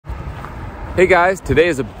Hey guys, today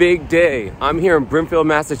is a big day. I'm here in Brimfield,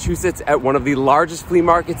 Massachusetts at one of the largest flea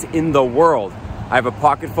markets in the world. I have a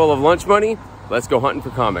pocket full of lunch money. Let's go hunting for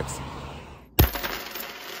comics.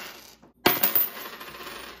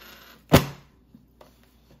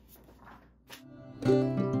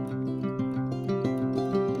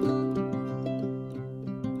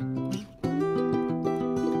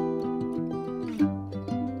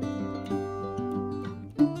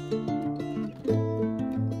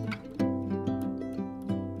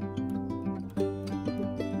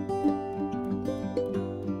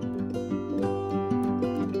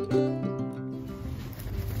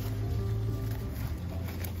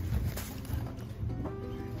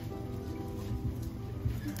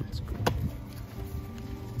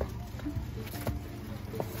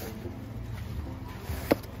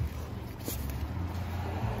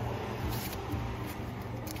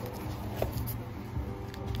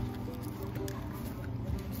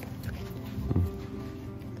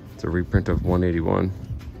 It's a reprint of 181.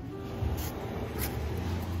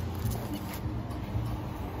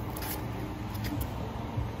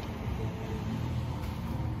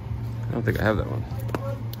 I don't think I have that one.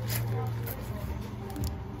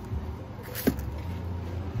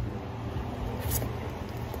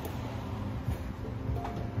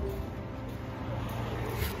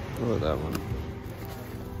 Oh, that one.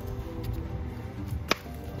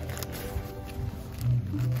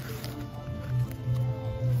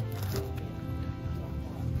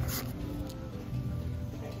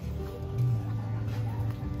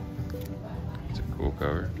 Cool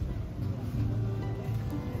cover.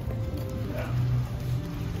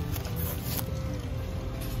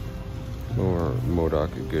 More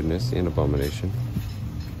Modoc goodness and Abomination.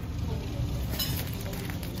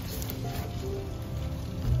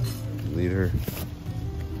 Leader.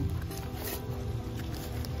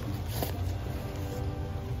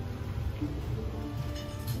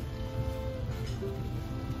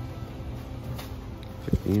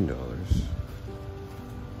 $15.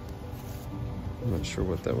 I'm not sure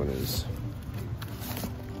what that one is.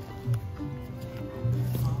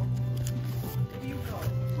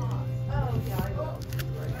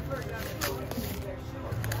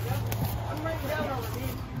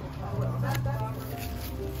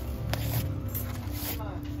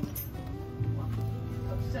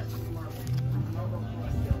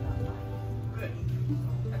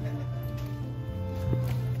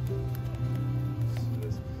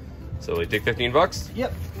 So we take 15 bucks?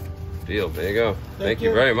 Yep. Deal, there you go. Thank you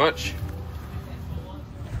you very much.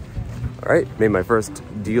 All right, made my first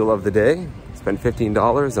deal of the day. Spent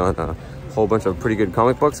 $15 on a whole bunch of pretty good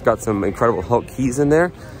comic books. Got some Incredible Hulk keys in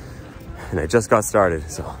there. And I just got started,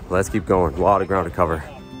 so let's keep going. A lot of ground to cover.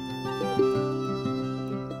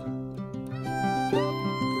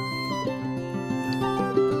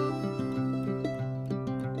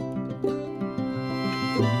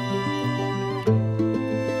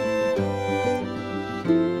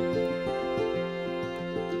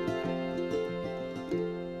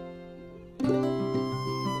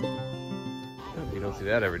 See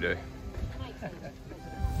that every day.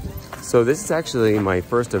 So this is actually my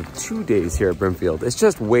first of 2 days here at Brimfield. It's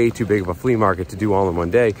just way too big of a flea market to do all in one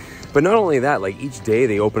day. But not only that, like each day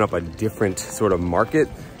they open up a different sort of market.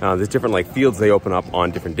 There's different like fields they open up on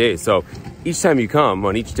different days. So each time you come,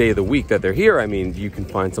 on each day of the week that they're here, I mean, you can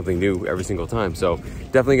find something new every single time. So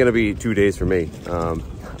definitely gonna be 2 days for me.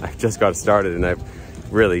 I just got started and I've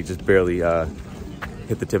really just barely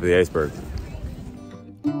hit the tip of the iceberg.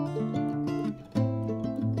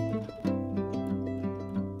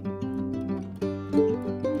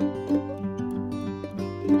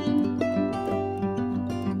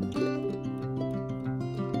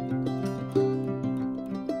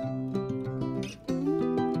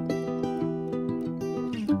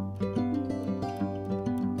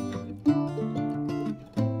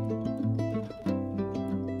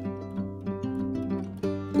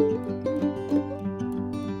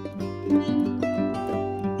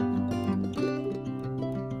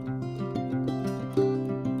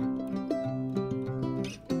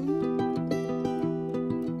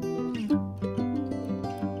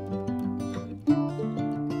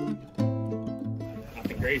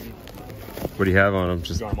 Crazy. What do you have on them?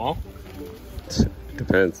 Just you want them all?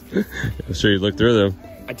 Depends. I'm sure you looked through them.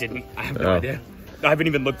 I didn't. I have no idea. I haven't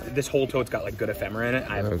even looked. This whole tote's got like good ephemera in it.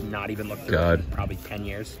 I have not even looked through it in probably 10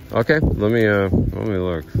 years. Okay, let me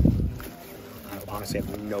look. I honestly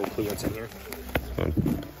have no clue what's in here. It's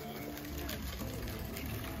fun.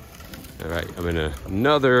 All right, I'm in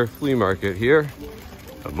another flea market here.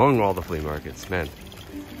 Among all the flea markets, man.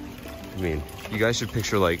 I mean, you guys should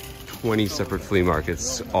picture like 20 separate flea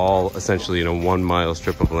markets, all essentially in a 1 mile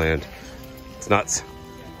strip of land. It's nuts.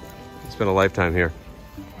 It's been a lifetime here.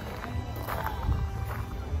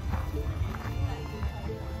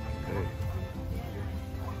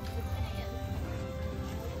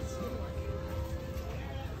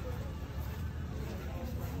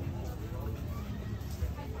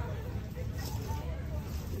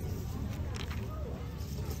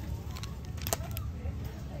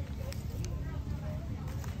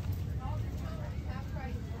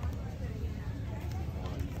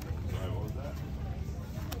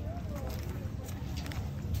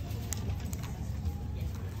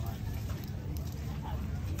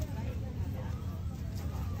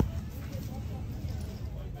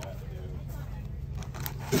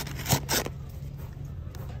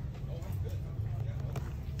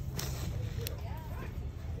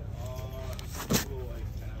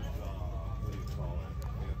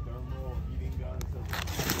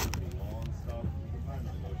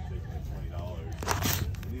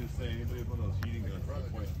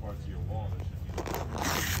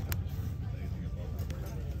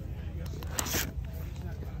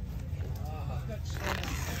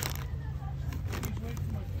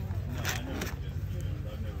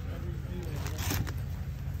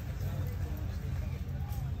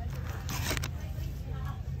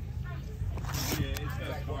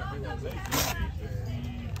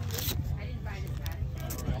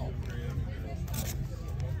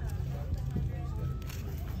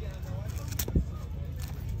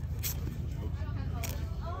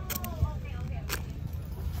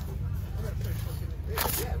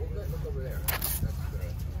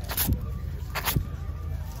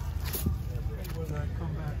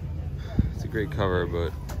 It's a great cover,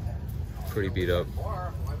 but pretty beat up.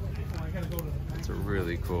 It's a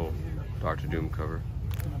really cool Dr. Doom cover.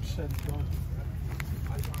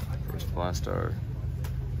 First Blastar.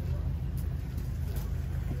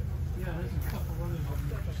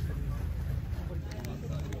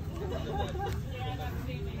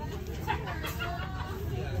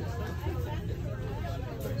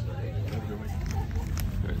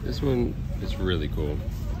 Right, this one is really cool.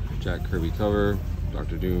 Jack Kirby cover,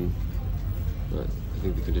 Dr. Doom, but I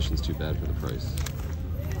think the condition's too bad for the price.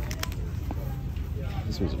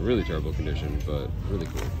 This one's in really terrible condition, but really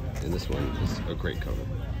cool. And this one is a great cover.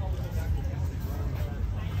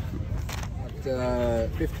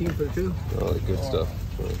 15 for the two? Oh, good stuff.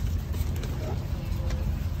 Right.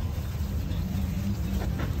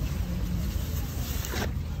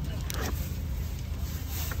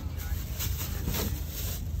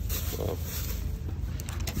 Wow.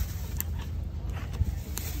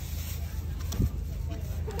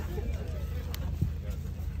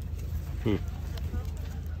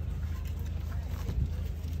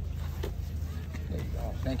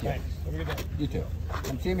 Thank you. You too.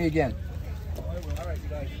 Come see me again.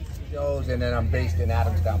 Shows, and then I'm based in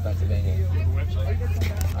Adamstown, Pennsylvania.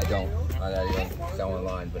 I don't sell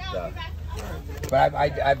online, but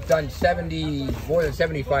I've done more than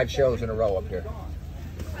 75 shows in a row up here.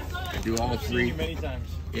 I do all three. Many times.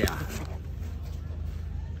 Yeah.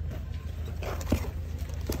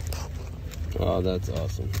 Oh, that's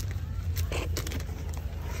awesome.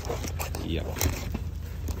 Yep.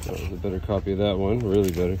 That was a better copy of that one.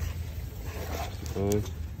 Really better. 65.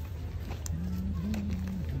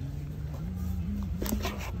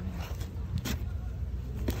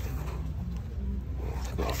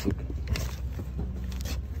 Classic.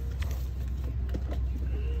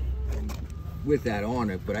 With that on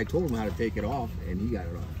it, but I told him how to take it off, and he got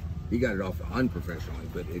it off. He got it off unprofessionally,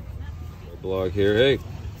 but it. Blog here. Hey,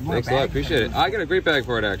 thanks a lot. Appreciate it. I got a great bag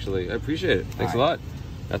for it, actually. I appreciate it. Thanks a lot.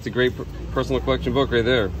 That's a great personal collection book right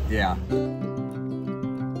there. Yeah.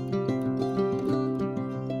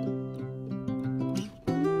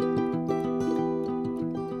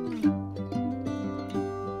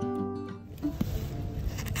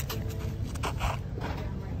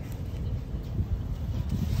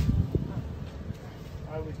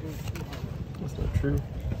 That's not true.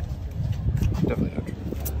 Definitely not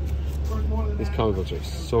true. These comic books are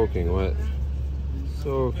soaking wet.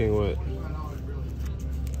 Soaking wet.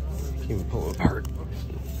 Can't even pull them apart.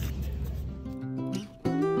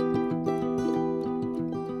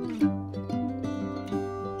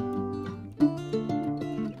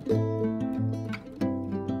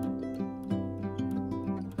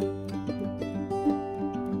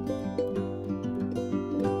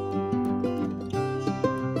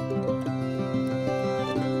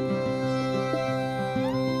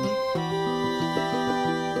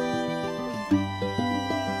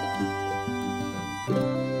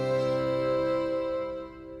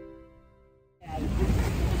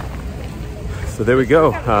 So there we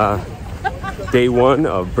go. day one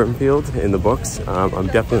of Brimfield in the books. I'm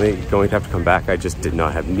definitely going to have to come back. I just did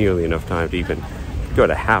not have nearly enough time to even go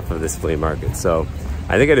to half of this flea market. So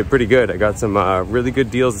I think I did pretty good. I got some really good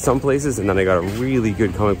deals at some places, and then I got a really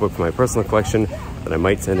good comic book for my personal collection that I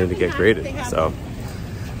might send in to get graded. So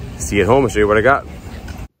see you at home, I'll show you what I got.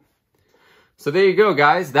 So there you go,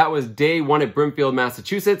 guys. That was day one at Brimfield,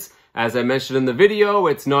 Massachusetts. As I mentioned in the video,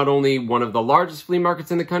 it's not only one of the largest flea markets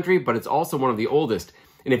in the country, but it's also one of the oldest.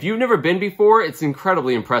 And if you've never been before, it's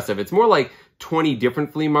incredibly impressive. It's more like 20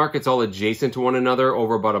 different flea markets all adjacent to one another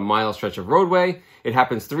over about a mile stretch of roadway. It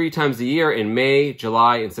happens 3 times a year in May,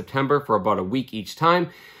 July, and September for about a week each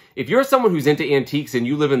time. If you're someone who's into antiques and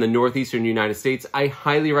you live in the northeastern United States, I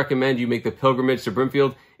highly recommend you make the pilgrimage to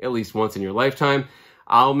Brimfield at least once in your lifetime.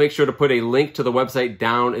 I'll make sure to put a link to the website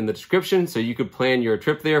down in the description so you could plan your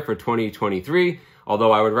trip there for 2023.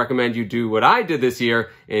 Although I would recommend you do what I did this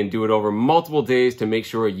year and do it over multiple days to make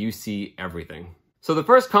sure you see everything. So the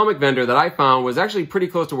first comic vendor that I found was actually pretty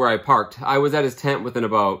close to where I parked. I was at his tent within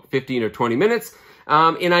about 15 or 20 minutes.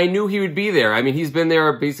 And I knew he would be there. I mean, he's been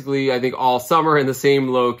there basically, I think, all summer in the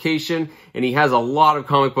same location, and he has a lot of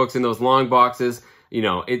comic books in those long boxes. You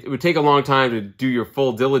know, it would take a long time to do your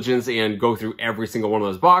full diligence and go through every single one of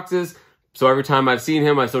those boxes. So every time I've seen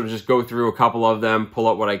him, I sort of just go through a couple of them, pull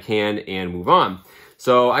out what I can, and move on.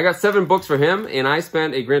 So I got 7 books for him, and I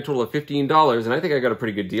spent a grand total of $15, and I think I got a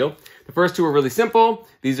pretty good deal. The first 2 are really simple.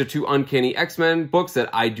 These are 2 Uncanny X-Men books that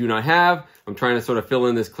I do not have. I'm trying to sort of fill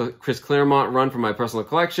in this Chris Claremont run for my personal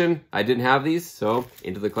collection. I didn't have these, so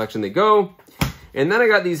into the collection they go. And then I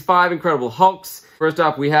got these 5 Incredible Hulks. First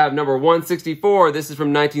up, we have number 164. This is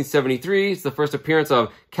from 1973. It's the first appearance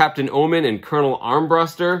of Captain Omen and Colonel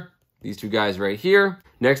Armbruster. These 2 guys right here.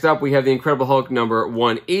 Next up, we have the Incredible Hulk number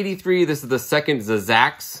 183. This is the second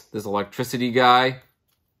Zazax, this electricity guy.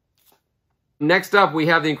 Next up, we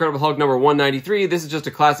have the Incredible Hulk number 193. This is just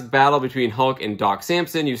a classic battle between Hulk and Doc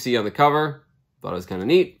Samson you see on the cover. Thought it was kind of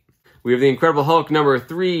neat. We have the Incredible Hulk number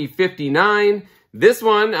 359. This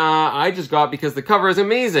one I just got because the cover is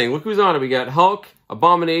amazing. Look who's on it. We got Hulk,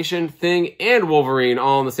 Abomination, Thing, and Wolverine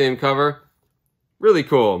all on the same cover. Really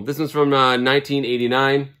cool. This one's from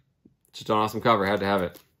 1989. Just an awesome cover. Had to have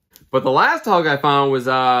it. But the last Hulk I found was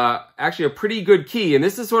actually a pretty good key. And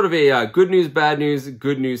this is sort of a good news,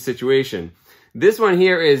 good news situation. This one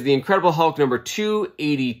here is the Incredible Hulk number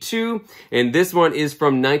 282. And this one is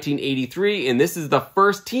from 1983. And this is the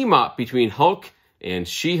first team up between Hulk and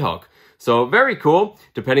She-Hulk. So very cool.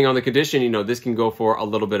 Depending on the condition, you know, this can go for a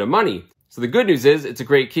little bit of money. So the good news is it's a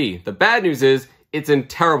great key. The bad news is it's in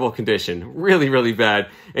terrible condition. Really, really bad.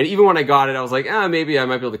 And even when I got it, I was like, maybe I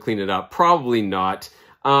might be able to clean it up. Probably not.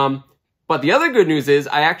 But the other good news is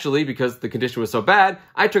I actually, because the condition was so bad,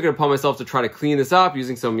 I took it upon myself to try to clean this up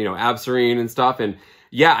using some, you know, Absarine and stuff. And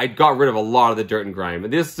yeah, I got rid of a lot of the dirt and grime.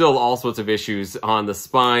 And there's still all sorts of issues on the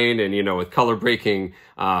spine and, you know, with color breaking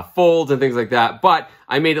folds and things like that. But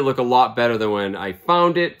I made it look a lot better than when I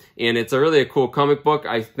found it. And it's really a cool comic book.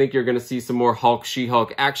 I think you're going to see some more Hulk,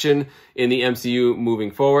 She-Hulk action in the MCU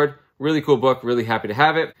moving forward. Really cool book. Really happy to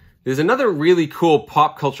have it. There's another really cool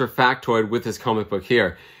pop culture factoid with this comic book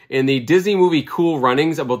here. In the Disney movie Cool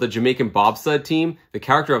Runnings about the Jamaican bobsled team, the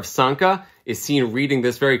character of Sanka is seen reading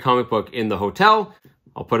this very comic book in the hotel.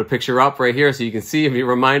 I'll put a picture up right here so you can see and be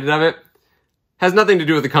reminded of it. Has nothing to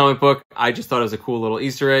do with the comic book. I just thought it was a cool little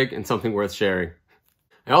Easter egg and something worth sharing.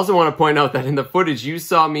 I also want to point out that in the footage, you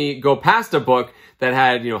saw me go past a book that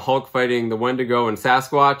had, you know, Hulk fighting the Wendigo and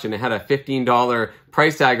Sasquatch, and it had a $15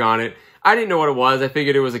 price tag on it. I didn't know what it was. I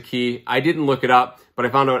figured it was a key. I didn't look it up, but I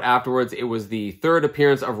found out afterwards it was the 3rd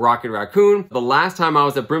appearance of Rocket Raccoon. The last time I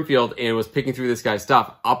was at Brimfield and was picking through this guy's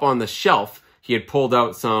stuff, up on the shelf, he had pulled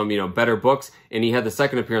out some, you know, better books, and he had the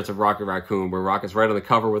 2nd appearance of Rocket Raccoon, where Rocket's right on the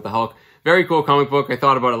cover with the Hulk. Very cool comic book. I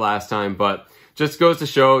thought about it last time, but just goes to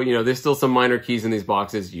show, you know, there's still some minor keys in these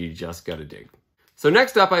boxes. You just gotta dig. So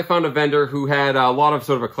next up, I found a vendor who had a lot of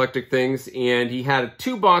sort of eclectic things, and he had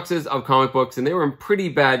 2 boxes of comic books, and they were in pretty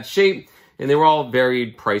bad shape, and they were all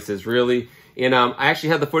varied prices, really. And I actually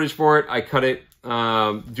had the footage for it. I cut it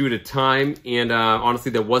due to time, and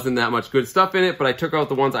honestly, there wasn't that much good stuff in it, but I took out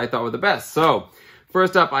the ones I thought were the best. So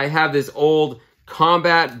first up, I have this old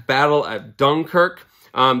Combat Battle at Dunkirk.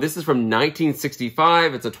 This is from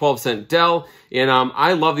 1965. It's a 12-cent Dell. And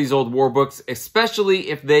I love these old war books, especially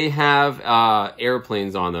if they have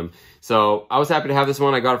airplanes on them. So I was happy to have this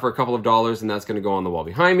one. I got it for a couple of dollars, and that's going to go on the wall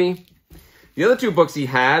behind me. The other 2 books he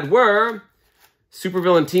had were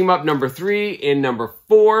Supervillain Team Up number 3 and number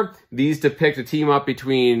 4. These depict a team up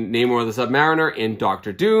between Namor the Submariner and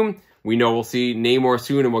Doctor Doom. We know we'll see Namor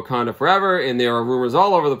soon in Wakanda Forever, and there are rumors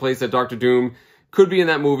all over the place that Doctor Doom could be in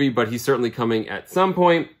that movie, but he's certainly coming at some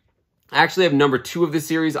point. I actually have number 2 of this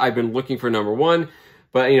series. I've been looking for number 1,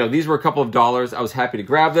 but these were a couple of dollars. I was happy to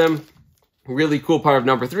grab them. Really cool part of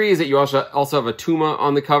number 3 is that you also have a Tuma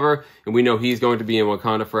on the cover, and we know he's going to be in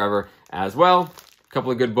Wakanda Forever as well. A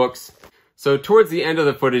couple of good books. So towards the end of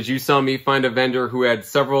the footage, you saw me find a vendor who had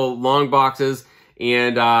several long boxes,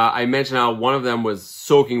 and I mentioned how one of them was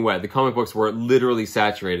soaking wet. The comic books were literally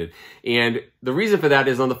saturated. And the reason for that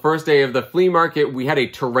is on the first day of the flea market, we had a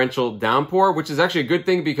torrential downpour, which is actually a good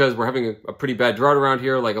thing because we're having a pretty bad drought around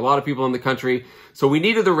here, like a lot of people in the country. So we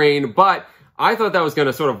needed the rain, but I thought that was going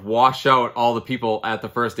to sort of wash out all the people at the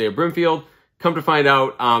first day of Brimfield. Come to find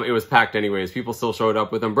out, it was packed anyways. People still showed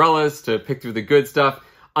up with umbrellas to pick through the good stuff.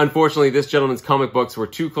 Unfortunately, this gentleman's comic books were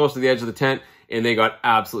too close to the edge of the tent, and they got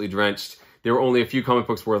absolutely drenched. There were only a few comic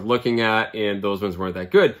books worth looking at, and those ones weren't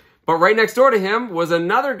that good. But right next door to him was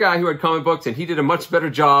another guy who had comic books, and he did a much better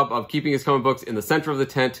job of keeping his comic books in the center of the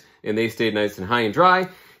tent, and they stayed nice and high and dry.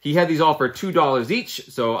 He had these all for $2 each,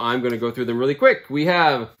 so I'm going to go through them really quick. We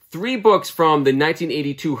have 3 books from the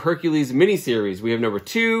 1982 Hercules miniseries. We have number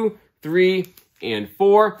 2, 3, and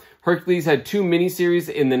 4. Hercules had 2 miniseries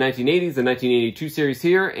in the 1980s, the 1982 series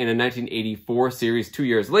here, and a 1984 series 2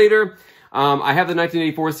 years later. I have the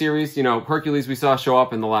 1984 series. Hercules we saw show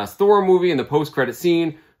up in the last Thor movie in the post-credit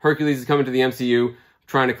scene. Hercules is coming to the MCU. I'm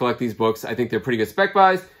trying to collect these books. I think they're pretty good spec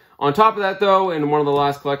buys. On top of that, though, in one of the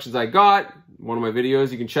last collections I got, one of my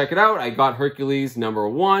videos, you can check it out, I got Hercules number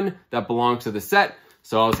 1 that belonged to the set.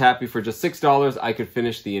 So I was happy for just $6, I could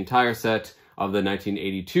finish the entire set of the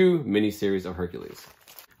 1982 miniseries of Hercules.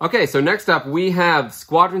 Okay, so next up we have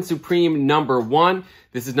Squadron Supreme number 1.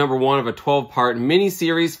 This is number 1 of a 12-part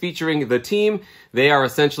miniseries featuring the team. They are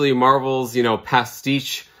essentially Marvel's,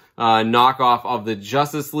 pastiche knockoff of the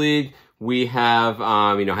Justice League. We have,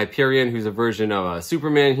 Hyperion, who's a version of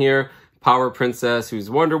Superman here. Power Princess, who's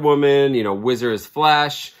Wonder Woman. Wizard is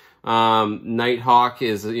Flash. Nighthawk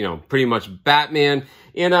is, pretty much Batman.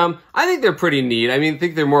 And I think they're pretty neat. I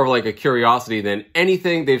think they're more of like a curiosity than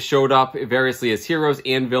anything. They've showed up variously as heroes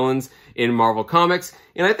and villains in Marvel Comics.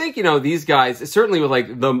 And I think, these guys, certainly with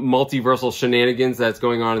like the multiversal shenanigans that's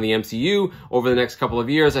going on in the MCU over the next couple of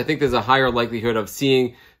years, I think there's a higher likelihood of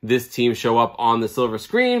seeing this team show up on the silver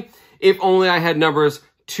screen. If only I had numbers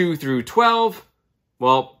 2 through 12.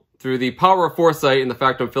 Well, through the power of foresight and the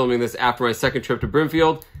fact I'm filming this after my second trip to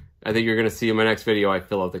Brimfield, I think you're going to see in my next video I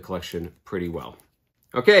fill out the collection pretty well.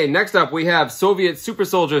 Okay, next up we have Soviet Super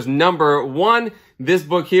Soldiers number 1. This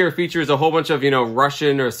book here features a whole bunch of,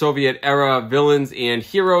 Russian or Soviet era villains and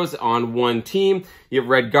heroes on one team. You have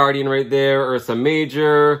Red Guardian right there, Ursa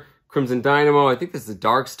Major, Crimson Dynamo. I think this is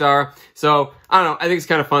Dark Star. So, I don't know. I think it's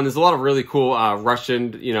kind of fun. There's a lot of really cool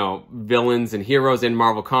Russian, villains and heroes in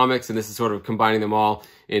Marvel Comics, and this is sort of combining them all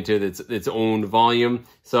into its own volume.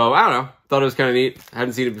 So, I don't know. Thought it was kind of neat.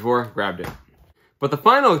 Hadn't seen it before. Grabbed it. But the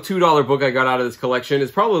final $2 book I got out of this collection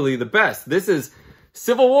is probably the best. This is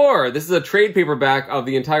Civil War. This is a trade paperback of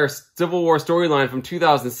the entire Civil War storyline from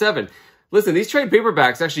 2007. Listen, these trade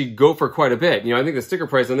paperbacks actually go for quite a bit. I think the sticker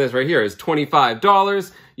price on this right here is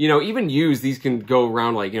 $25. Even used, these can go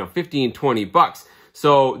around like, 15, 20 bucks.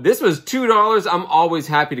 So this was $2. I'm always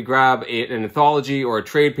happy to grab an anthology or a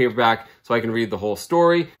trade paperback so I can read the whole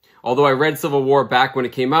story. Although I read Civil War back when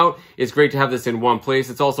it came out, it's great to have this in one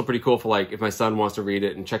place. It's also pretty cool for like if my son wants to read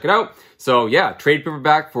it and check it out. So yeah, trade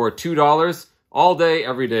paperback for $2 all day,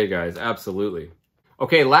 every day, guys. Absolutely.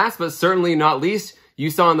 Okay, last but certainly not least,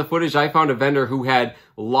 you saw in the footage, I found a vendor who had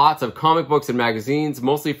lots of comic books and magazines,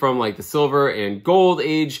 mostly from like the silver and gold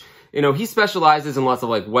age. He specializes in lots of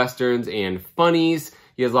like westerns and funnies.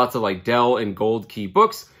 He has lots of like Dell and Gold Key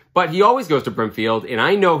books. But he always goes to Brimfield, and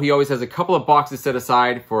I know he always has a couple of boxes set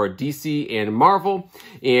aside for DC and Marvel,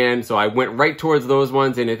 and so I went right towards those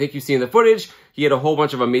ones, and I think you see in the footage, he had a whole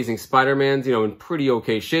bunch of amazing Spider-Mans, in pretty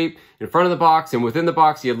okay shape in front of the box, and within the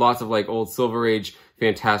box, he had lots of like old Silver Age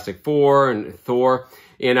Fantastic Four and Thor,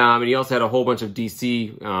 and he also had a whole bunch of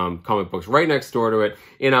DC comic books right next door to it,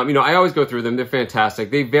 and I always go through them. They're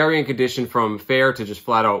fantastic. They vary in condition from fair to just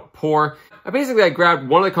flat out poor. I grabbed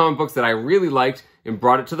one of the comic books that I really liked and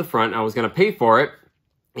brought it to the front. I was going to pay for it.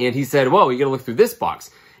 And he said, well, you got to look through this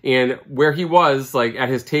box. And where he was, like at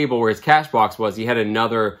his table where his cash box was, he had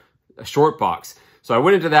another short box. So I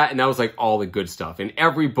went into that, and that was like all the good stuff. And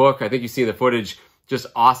every book, I think you see in the footage, just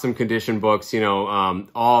awesome condition books,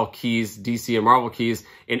 all keys, DC and Marvel keys.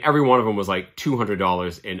 And every one of them was like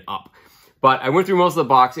 $200 and up. But I went through most of the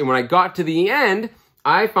box. And when I got to the end,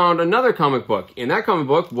 I found another comic book, and that comic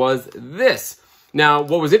book was this. Now,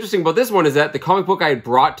 what was interesting about this one is that the comic book I had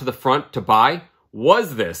brought to the front to buy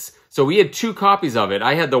was this. So we had 2 copies of it.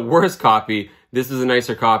 I had the worst copy. This is a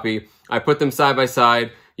nicer copy. I put them side by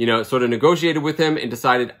side, you know, sort of negotiated with him and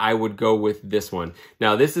decided I would go with this one.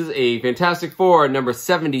 Now, this is a Fantastic Four number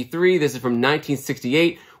 73. This is from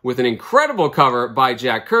 1968 with an incredible cover by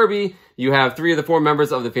Jack Kirby. You have 3 of the 4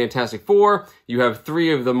 members of the Fantastic Four. You have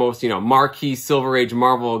 3 of the most, you know, marquee Silver Age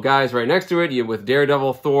Marvel guys right next to it. You have with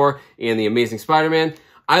Daredevil, Thor, and the Amazing Spider-Man.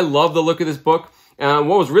 I love the look of this book. What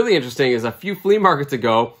was really interesting is a few flea markets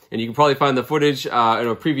ago, and you can probably find the footage in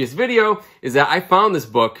a previous video, is that I found this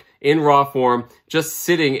book in raw form, just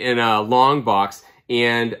sitting in a long box,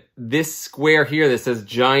 and this square here that says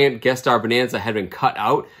Giant Guest Star Bonanza had been cut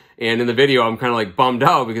out. And in the video, I'm kind of like bummed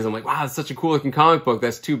out because I'm like, wow, it's such a cool looking comic book.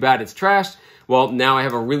 That's too bad it's trashed. Well, now I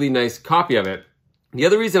have a really nice copy of it. The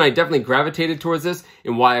other reason I definitely gravitated towards this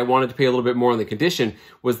and why I wanted to pay a little bit more on the condition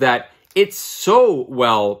was that it's so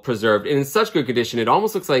well preserved and in such good condition. It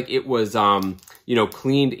almost looks like it was, you know,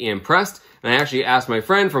 cleaned and pressed. And I actually asked my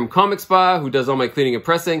friend from Comic Spa, who does all my cleaning and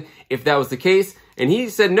pressing, if that was the case. And he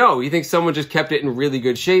said no, he thinks someone just kept it in really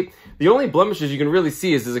good shape. The only blemishes you can really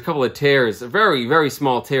see is there's a couple of tears, very, very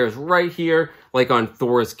small tears right here, like on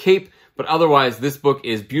Thor's cape. But otherwise, this book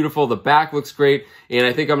is beautiful. The back looks great. And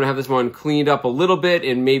I think I'm going to have this one cleaned up a little bit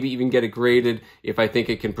and maybe even get it graded if I think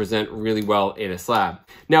it can present really well in a slab.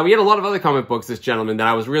 Now, we had a lot of other comic books, this gentleman, that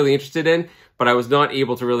I was really interested in, but I was not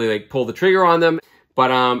able to really like pull the trigger on them.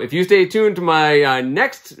 But if you stay tuned to my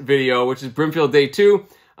next video, which is Brimfield Day 2,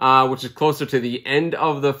 which is closer to the end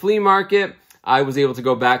of the flea market, I was able to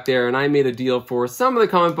go back there and I made a deal for some of the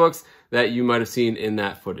comic books that you might have seen in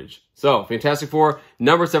that footage. So, Fantastic Four,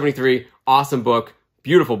 number 73, awesome book,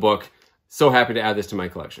 beautiful book. So happy to add this to my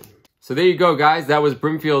collection. So there you go, guys. That was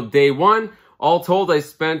Brimfield Day 1. All told, I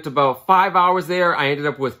spent about 5 hours there. I ended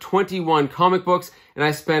up with 21 comic books, and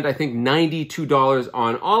I spent, I think, $92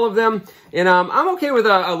 on all of them. And I'm okay with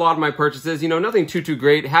a lot of my purchases. You know, nothing too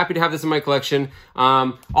great. Happy to have this in my collection.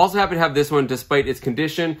 Also happy to have this one despite its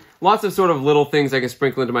condition. Lots of sort of little things I can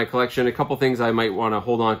sprinkle into my collection. A couple things I might want to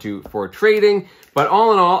hold on to for trading. But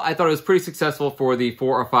all in all, I thought it was pretty successful for the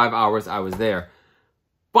 4 or 5 hours I was there.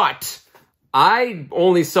 But I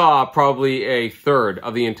only saw probably a third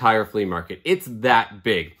of the entire flea market. It's that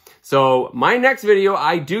big. So my next video,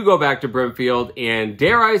 I do go back to Brimfield, and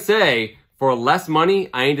dare I say, for less money,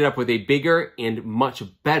 I ended up with a bigger and much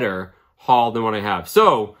better haul than what I have.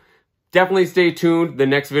 So definitely stay tuned. The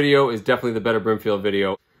next video is definitely the better Brimfield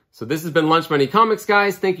video. So this has been Lunch Money Comics,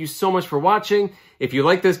 guys. Thank you so much for watching. If you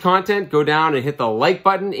like this content, go down and hit the like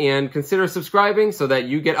button and consider subscribing so that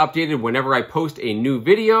you get updated whenever I post a new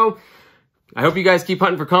video. I hope you guys keep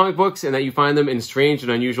hunting for comic books and that you find them in strange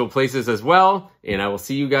and unusual places as well. And I will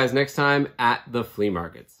see you guys next time at the flea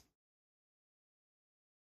markets.